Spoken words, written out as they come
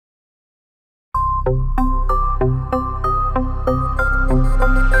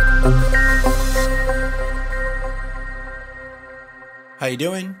How you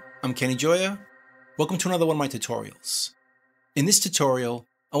doing? I'm Kenny Joya. Welcome to another one of my tutorials. In this tutorial,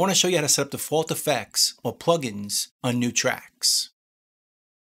 I want to show you how to set up default effects or plugins on new tracks.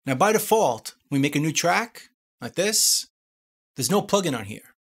 Now by default, when we make a new track, like this, there's no plugin on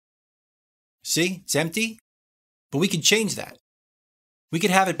here. See, it's empty, but we can change that. We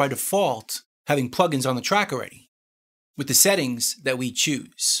could have it by default having plugins on the track already, with the settings that we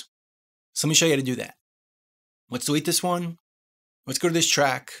choose. So let me show you how to do that. Let's delete this one. Let's go to this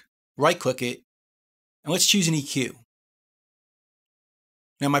track, right-click it, and let's choose an EQ.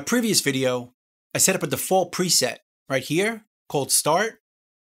 Now in my previous video, I set up a default preset right here called Start.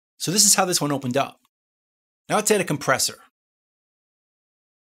 So this is how this one opened up. Now let's add a compressor.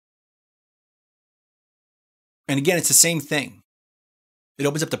 And again, it's the same thing. It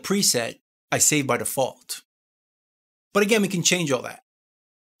opens up the preset I saved by default. But again, we can change all that.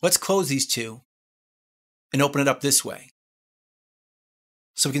 Let's close these two and open it up this way,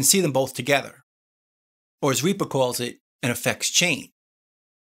 so we can see them both together. Or as REAPER calls it, an effects chain.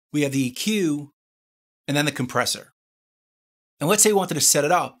 We have the EQ and then the compressor. And let's say we wanted to set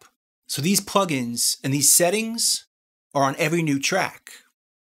it up so these plugins and these settings are on every new track.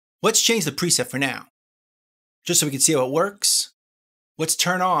 Let's change the preset for now. Just so we can see how it works, let's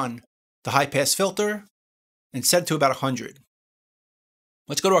turn on the high pass filter and set it to about 100.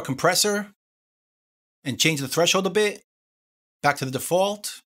 Let's go to our compressor and change the threshold a bit, back to the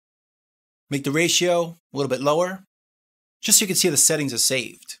default. Make the ratio a little bit lower, just so you can see how the settings are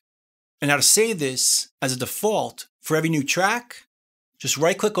saved. And now to save this as a default for every new track, just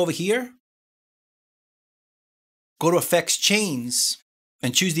right-click over here, go to Effects Chains,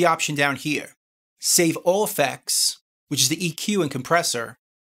 and choose the option down here. Save all effects, which is the EQ and compressor,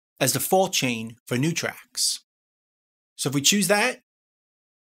 as default chain for new tracks. So if we choose that,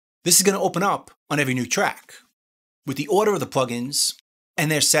 this is going to open up on every new track with the order of the plugins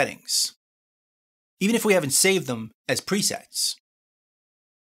and their settings, even if we haven't saved them as presets.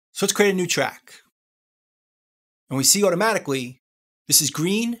 So let's create a new track. And we see automatically this is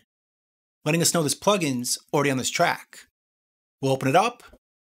green, letting us know there's plugins already on this track. We'll open it up,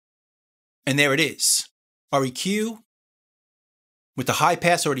 and there it is. Our EQ with the high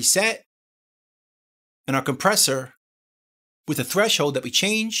pass already set, and our compressor with the threshold that we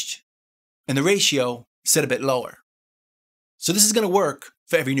changed, and the ratio set a bit lower. So this is going to work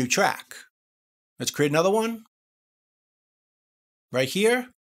for every new track. Let's create another one. Right here,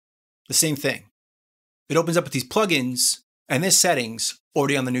 the same thing. It opens up with these plugins and their settings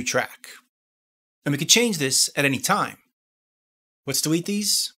already on the new track. And we can change this at any time. Let's delete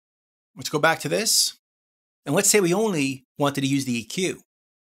these. Let's go back to this. And let's say we only wanted to use the EQ,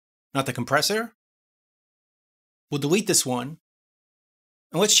 not the compressor. We'll delete this one.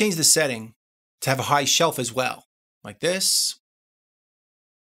 And let's change the setting to have a high shelf as well, like this.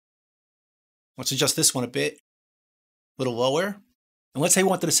 Let's adjust this one a bit, a little lower. And let's say we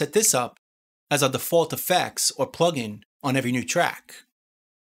wanted to set this up as our default effects or plugin on every new track.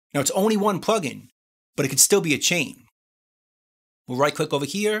 Now it's only one plugin, but it could still be a chain. We'll right-click over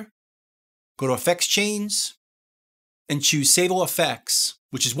here, go to Effects Chains, and choose Save All Effects,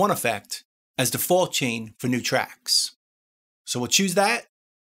 which is one effect, as default chain for new tracks. So we'll choose that.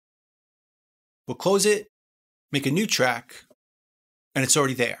 We'll close it, make a new track, and it's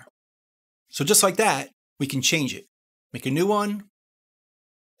already there. So just like that, we can change it. Make a new one,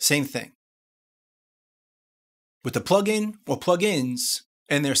 same thing, with the plugin or plugins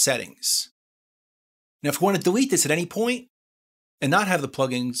and their settings. Now if we want to delete this at any point and not have the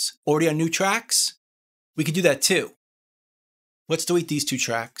plugins already on new tracks, we can do that too. Let's delete these two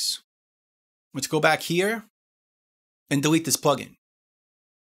tracks. Let's go back here and delete this plugin.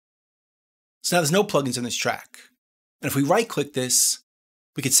 So now there's no plugins in this track. And if we right-click this,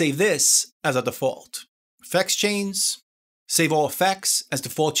 we could save this as our default. Effects Chains, save all effects as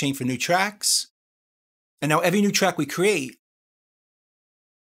default chain for new tracks. And now every new track we create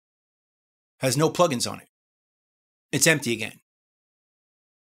has no plugins on it. It's empty again.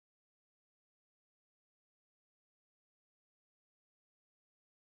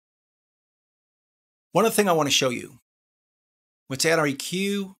 One other thing I want to show you. Let's add our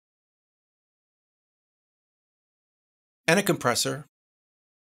EQ and a compressor.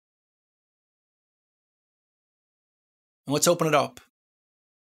 And let's open it up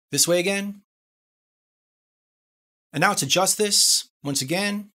this way again. And now let's adjust this once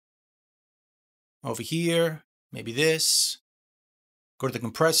again. Over here, maybe this. Go to the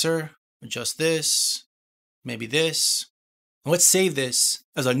compressor, adjust this, maybe this. And let's save this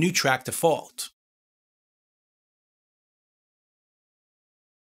as our new track default.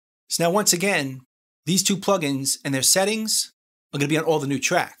 So now once again, these two plugins and their settings are going to be on all the new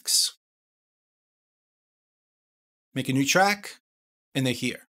tracks. Make a new track, and they're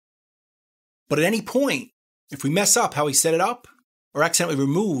here. But at any point, if we mess up how we set it up, or accidentally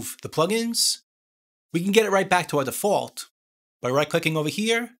remove the plugins, we can get it right back to our default by right-clicking over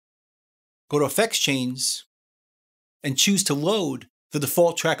here, go to Effects Chains, and choose to load the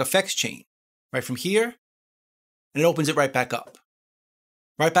default track effects chain right from here, and it opens it right back up.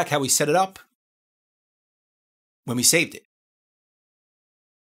 Right back how we set it up when we saved it.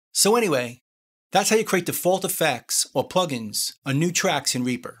 So anyway, that's how you create default effects or plugins on new tracks in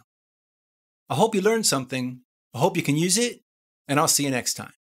Reaper. I hope you learned something, I hope you can use it, and I'll see you next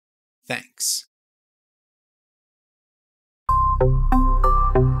time. Thanks.